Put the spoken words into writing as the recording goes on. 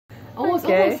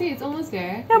okay. See, it's almost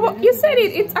there. Yeah, but you said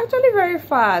it's actually very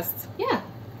fast. Yeah.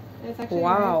 It's actually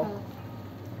wow.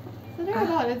 So there we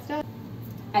go, it's done.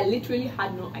 I literally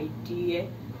had no idea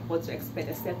what to expect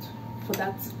except for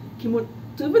that kimono.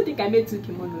 To even think I made 2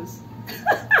 kimonos.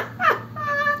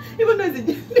 Even though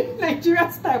it's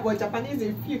Nigerian style or Japanese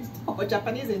infused or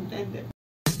Japanese intended.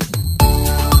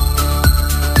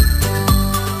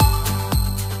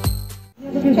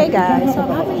 Hey guys, so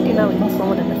I'm having dinner with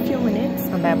someone in a few minutes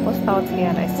and I bust out here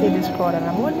and I see this crowd and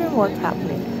I'm wondering what's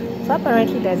happening. So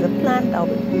apparently there's a plan that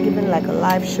will be giving like a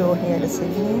live show here this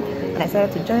evening and I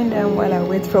decided to join them while I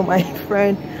wait for my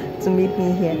friend to meet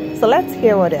me here. So let's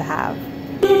hear what they have.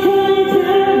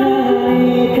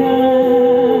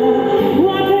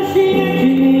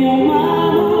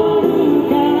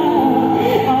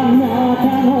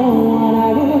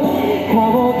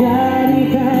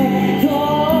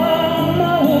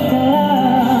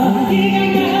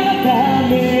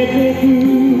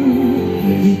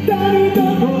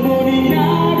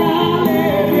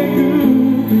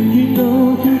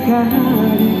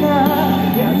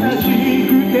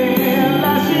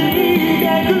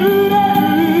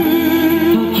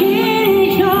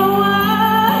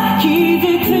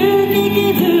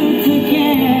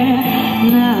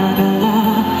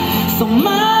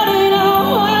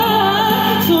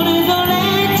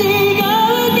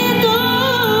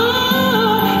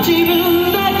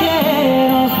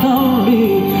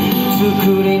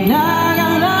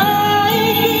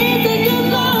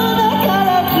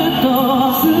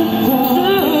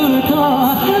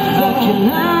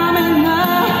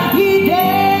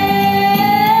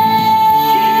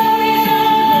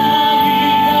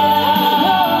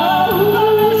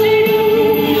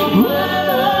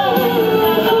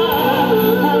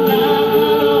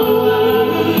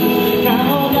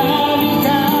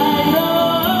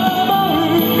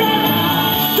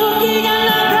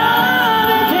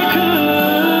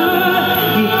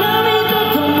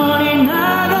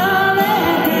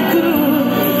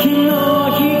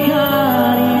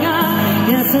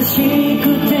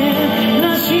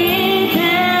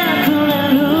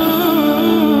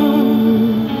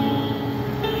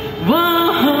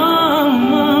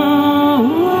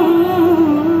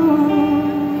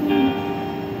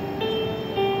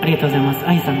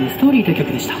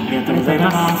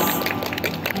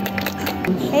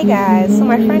 Hey guys, so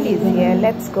my friend is here.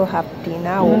 Let's go have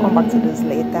dinner. We'll come back to this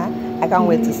later. I can't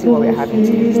wait to see what we're having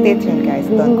today. Stay tuned guys,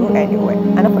 don't go anywhere.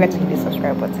 And don't forget to hit the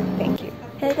subscribe button. Thank you.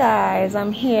 Hey guys,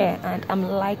 I'm here and I'm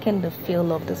liking the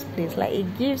feel of this place. Like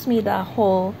it gives me that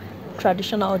whole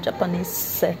traditional Japanese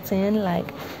setting.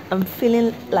 Like I'm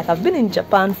feeling like I've been in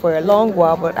Japan for a long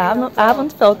while, but I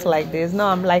haven't felt like this. Now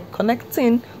I'm like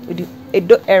connecting with the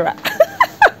Edo era.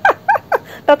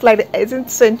 That's like the 18th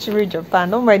century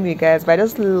Japan. Don't mind me guys, but I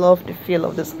just love the feel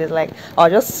of this place. Like I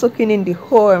was just soaking in the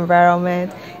whole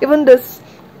environment. Even this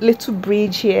little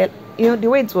bridge here, you know, the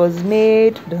way it was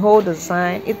made, the whole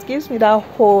design, it gives me that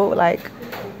whole like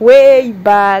way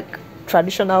back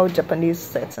traditional Japanese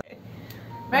setting.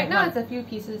 Right now it's a few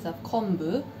pieces of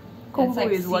kombu. Kombu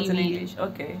like is what in seaweed. English?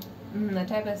 Okay. A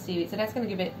type of seaweed. So that's going to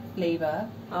give it flavor.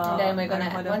 And then we're going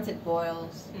to, once it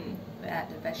boils, we add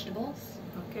the vegetables.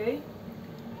 Okay.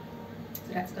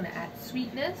 So that's going to add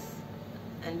sweetness.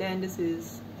 And then this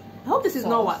is, I hope this is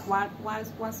not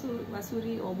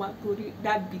wasuri or wapuri,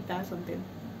 that bitter something.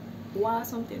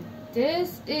 Something.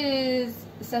 This is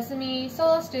sesame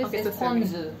sauce. This is sesame.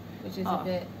 ponzu, which is a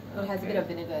bit, it has a bit of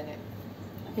vinegar in it.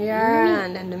 Yeah,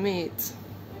 and then the meat.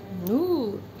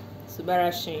 Ooh,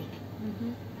 subarashi.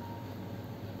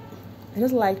 I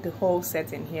just like the whole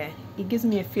setting here. It gives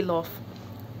me a feel of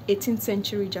 18th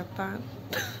century Japan.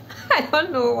 I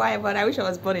don't know why, but I wish I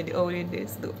was born in the olden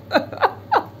days though.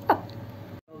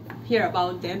 Hear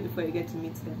about them before you get to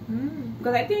meet them.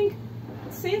 Because I think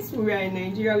since we are in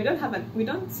Nigeria, we don't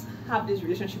have this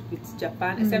relationship with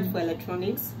Japan except for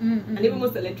electronics. And even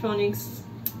most electronics,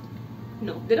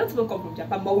 no, they don't even come from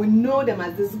Japan, but we know them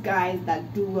as these guys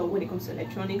that do well when it comes to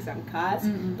electronics and cars.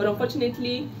 But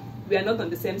unfortunately, we are not on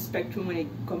the same spectrum when it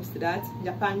comes to that.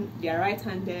 Japan, they are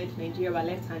right-handed, Nigeria, we are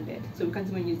left-handed, so we can't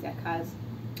even use their cars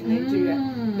in Nigeria.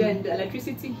 Then the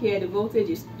electricity here, the voltage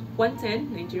is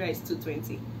 110, Nigeria is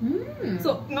 220.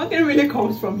 So nothing really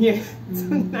comes from here to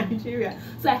Nigeria.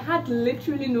 So I had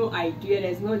literally no idea.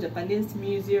 There's no Japanese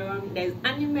museum. There's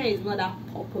anime is not that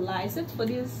popular except for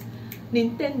this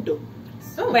Nintendo.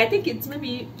 But I think it's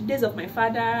maybe the days of my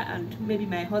father and maybe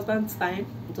my husband's time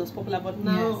it was popular. But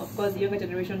now, of course, the younger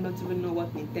generation don't even know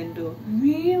what Nintendo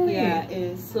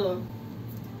is. So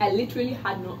I literally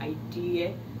had no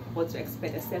idea what to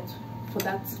expect except for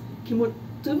that kimono.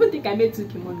 To even think I made 2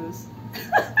 kimonos.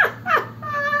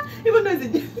 Even though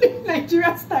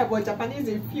Nigerian style but Japanese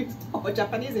infused or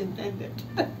Japanese intended.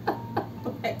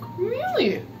 Like,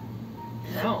 really?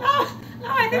 No.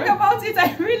 Now I think about it,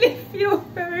 I really feel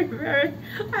very, very,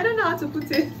 I don't know how to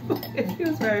put it, but it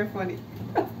feels very funny.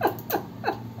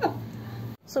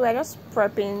 So we're just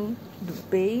prepping the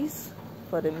base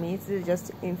for the meat. This is just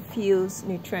to infuse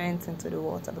nutrients into the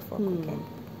water before cooking.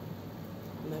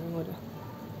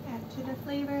 Add to the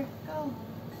flavor. Go.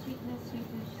 Sweetness,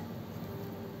 sweetness.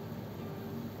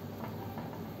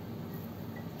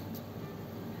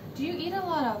 Do you eat a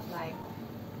lot of like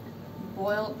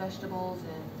boiled vegetables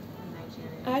in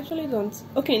Nigeria? I actually don't.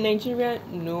 Okay, in Nigeria,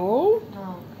 no.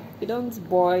 Oh, okay. We don't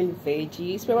boil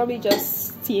veggies. Probably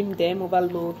just steam them over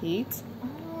low heat.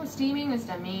 Oh, steaming is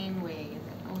the main way, is it?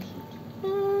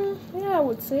 Oh, shoot. Yeah, I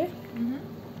would say.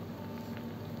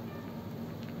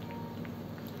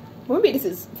 Maybe this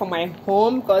is for my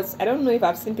home because I don't know if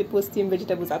I've seen people steam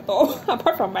vegetables at all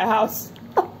apart from my house.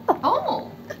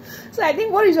 Oh! So I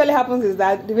think what usually happens is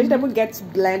that the vegetable gets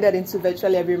blended into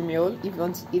virtually every meal if you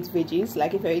want to eat veggies.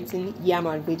 Like if you're eating yam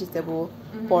and vegetable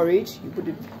porridge, you put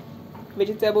the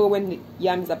vegetable when the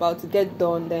yam is about to get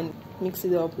done, then mix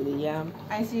it up with the yam.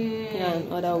 I see. Yeah,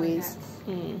 in other ways.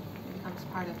 It becomes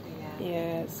part of the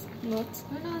Yes. Not.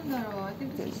 No. I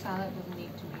think this salad doesn't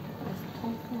need to be. As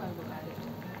tofu, I will add it.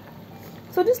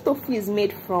 So this tofu is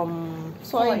made from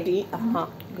soybean.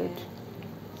 Good.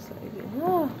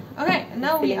 Soybean. Okay,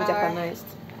 now we are Japanized.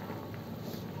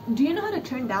 Do you know how to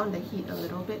turn down the heat a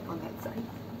little bit on that side?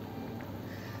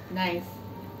 Nice.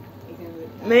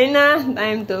 Mena,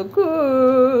 time to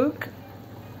cook.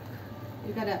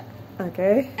 You gotta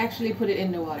actually put it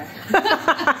in the water.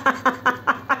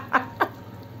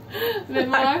 A bit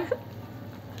more.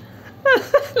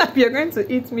 Like you're going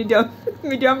to eat medium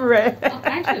rare.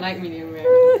 I actually like medium rare.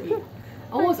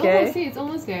 Almost, see, it's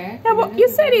almost there. Yeah, but you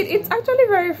said it's actually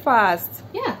very fast.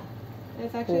 Yeah,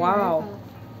 it's actually very fast.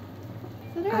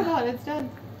 So there we go, it's done.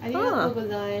 Arigatou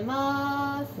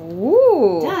gozaimasu.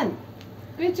 Ooh. Done.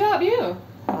 Good job, you.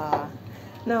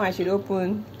 Now I should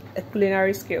open a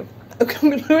culinary skill. A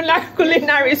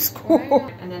culinary school.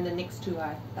 And then the next two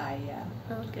are Thai.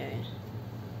 Okay.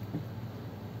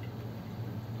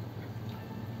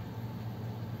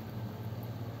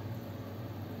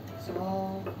 So,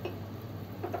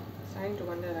 starting to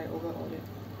wonder that I overordered.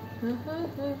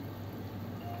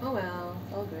 Oh well,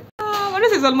 it's all good. Well,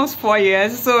 this is almost 4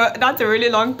 years, so that's a really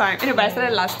long time. Anyway, but I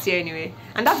started last year anyway,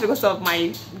 and that's because of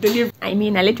my delivery. I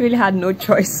mean, I literally had no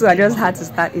choice, so I just had to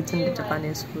start eating the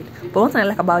Japanese food. But one thing I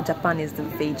like about Japan is the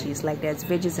veggies. Like, there's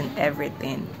veggies in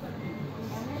everything.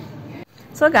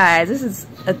 So guys, this is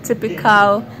a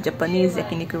typical Japanese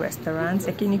yakiniku restaurant.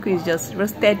 Yakiniku is just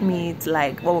roasted meat,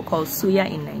 like what we call suya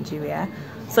in Nigeria.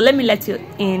 So let me let you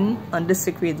in on the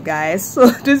secret, guys. So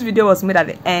this video was made at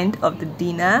the end of the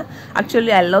dinner.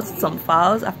 Actually, I lost some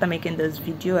files after making this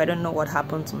video. I don't know what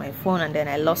happened to my phone, and then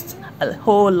I lost a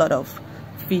whole lot of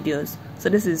videos. So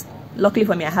this is, luckily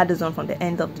for me, I had this one from the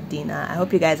end of the dinner. I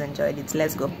hope you guys enjoyed it.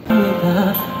 Let's go.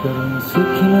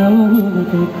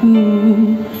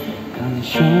 感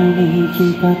傷に浸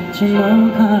っちま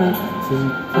うからずっ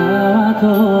とは閉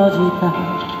じた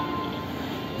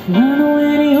棚の上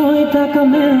に置いたカ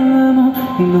メラも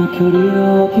今距離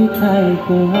を置きたいく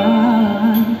ら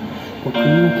い僕も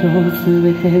今日全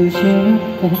て失っ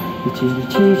て一日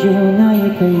中泣い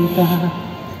ていた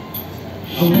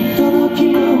本当の気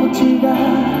持ちが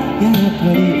やっぱ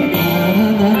りわから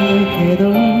ないけど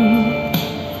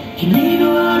君の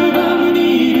アルバムに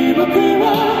いる僕は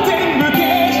全部消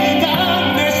した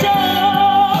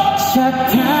シャッ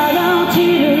ターが落ち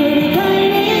るみたい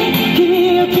に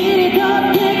君を切り取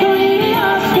って恋に落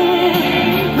ちて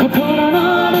心の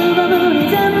アルバムに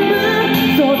全部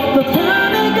そっと溜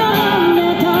め込んで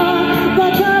ただ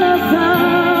からさ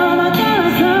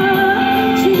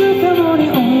仕草もに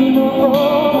思いも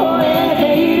覚えて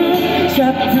いるシャ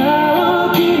ッター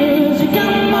を切る時間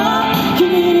も君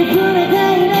に触れて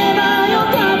いればよ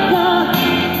かった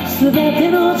全て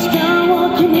の時間を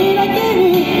君だけに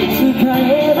使え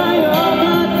ばよか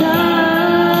った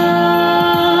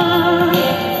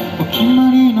お決ま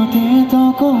りのデート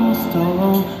コースと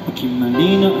お決まり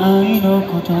の愛の言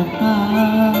葉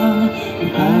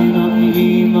愛のい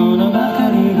いものばか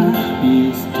りが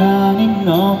リスターに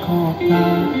残った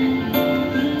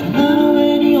棚の上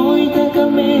に置いたカ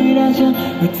メラじゃ映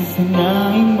せな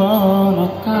いもの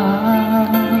か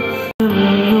何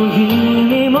の意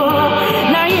味も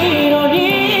ないのに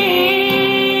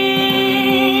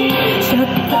シャッ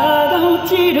ターが落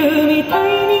ちるみたい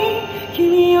に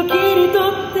君を切り取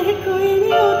って恋に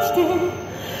落ちて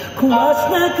壊し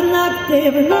たくなくて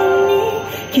無難に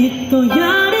きっとやり過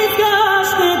ごし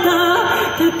てた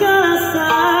だからさ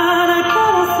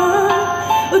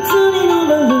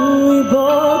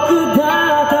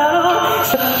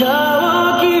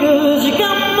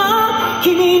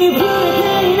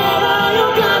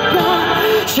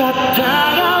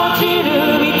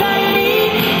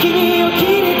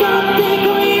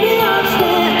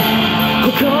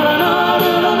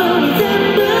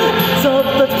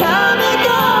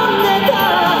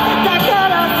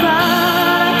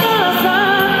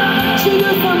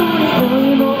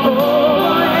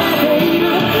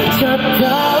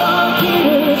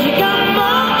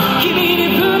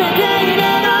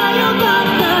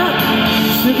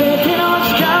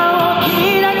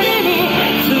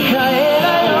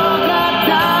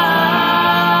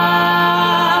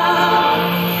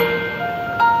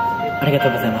と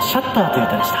うございます。シャッターという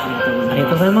歌でした。ありが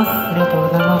とうございます。ありがとうご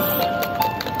ざいます。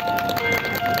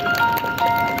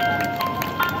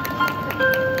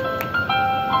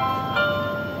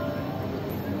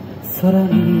空に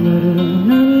ある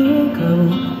何かを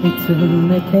見つ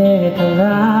めてた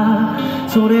ら、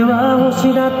それは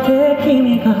星だって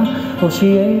君が教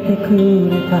えてく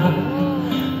れた。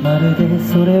まるで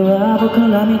それは僕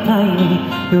らみたいに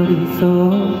寄り添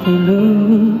ってる。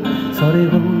それを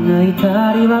泣い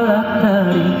たり笑っ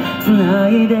たり繋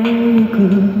いでゆく。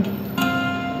10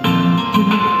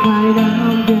回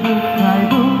何百回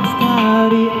も伝わ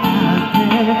り合って、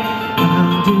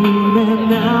何十年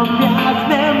何百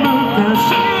年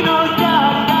昔の光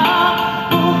が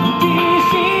僕自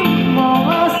身も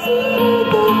忘れ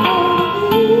た頃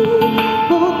に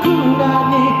僕ら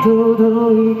に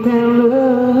届いてる。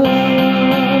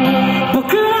僕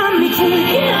ら見つけ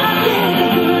合って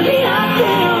巡り合って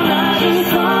同じ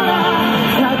空、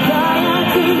輝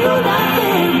くのだって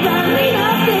二人だ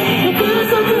って約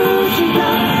束した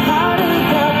遥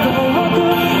か遠く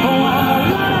終わ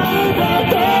らないベ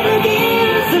テルギ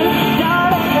ウス、誰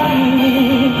かに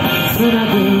つな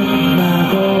ぐ魔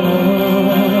法。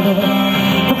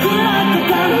僕らって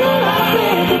考え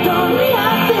て飛び合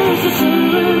って進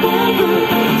んでいく。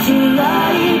辛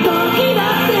い時だ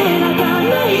って泣か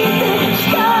ないでし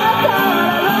たか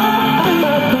ら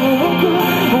遠く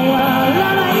終わら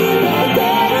ないベテ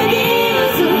ルギウ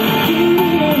ス、君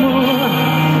にも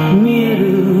見える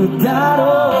だろ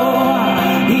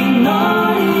う祈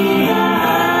りが。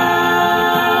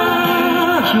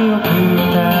記憶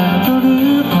たどる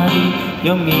たびよ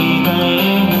みがえ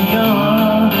るよ。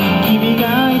君が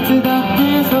いつだって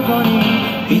そこに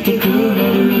いてくれ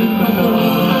ること、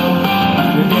ま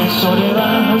るでそれは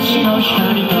星の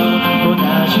光と同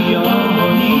じよう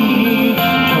に、今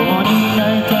日に泣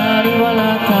いたり笑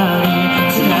ったり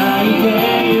繋いで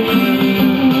ゆく。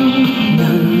何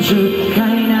十回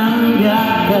何百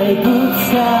回ぶ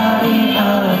つかり合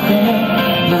って、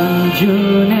何十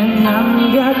年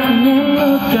何百年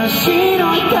昔の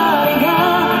光が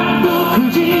僕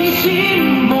自身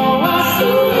も忘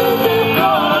れて頃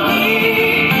に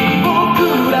僕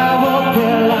らを照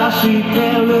らして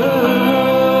る。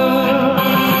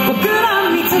僕ら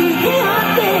見つけ合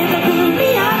って巡り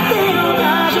合って同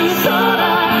じ空、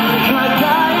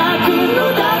輝くの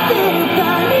だって二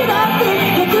人だって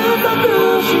約束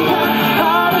した遥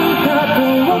か遠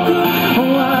く終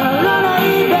わらない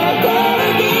ベテル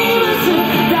ギウス、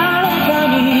誰か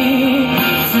に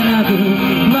つなぐ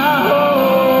魔法。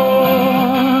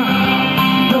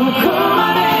どこま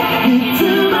でいつ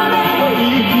まで生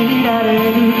きられ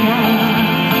るか、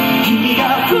君が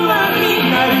不安に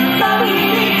なるたびに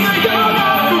強が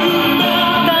るんだ。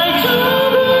大丈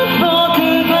夫、僕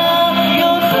が横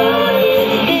に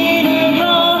いるの、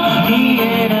見え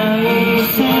ない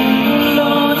線路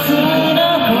つな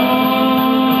ご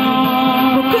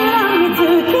う。僕ら見つ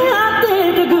け合って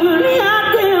巡り合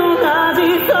って同じ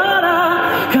空、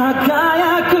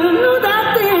輝くのだ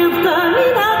って二人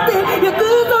だって約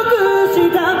束し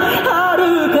た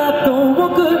遥か遠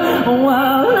く終わ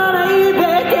らないベ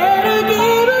テルギ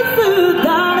ウス、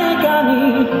誰かに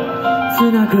つ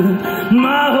なぐ魔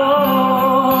法。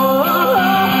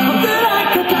僕ら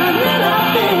肩並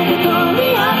って飛び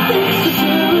合って進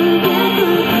んでく。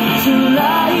辛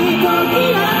い時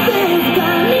だって二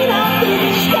人だって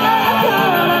したか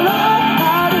らの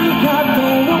遥か遠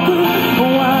く終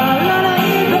わらない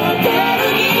ベテル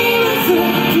ギウス、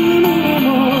君にも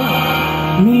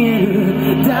見える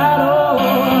だろ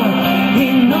う祈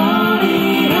り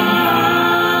が。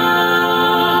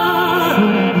空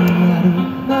にある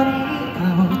何か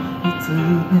を見つ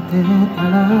めてた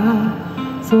ら、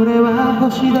それは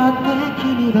星だって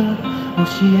君が教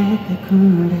えてく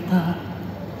れた。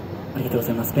ありがとうご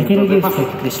ざいます。ベテルギウスという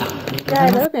曲でした。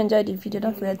Guys, I hope you enjoyed the video.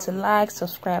 Don't forget to like,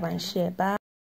 subscribe, and share. Bye.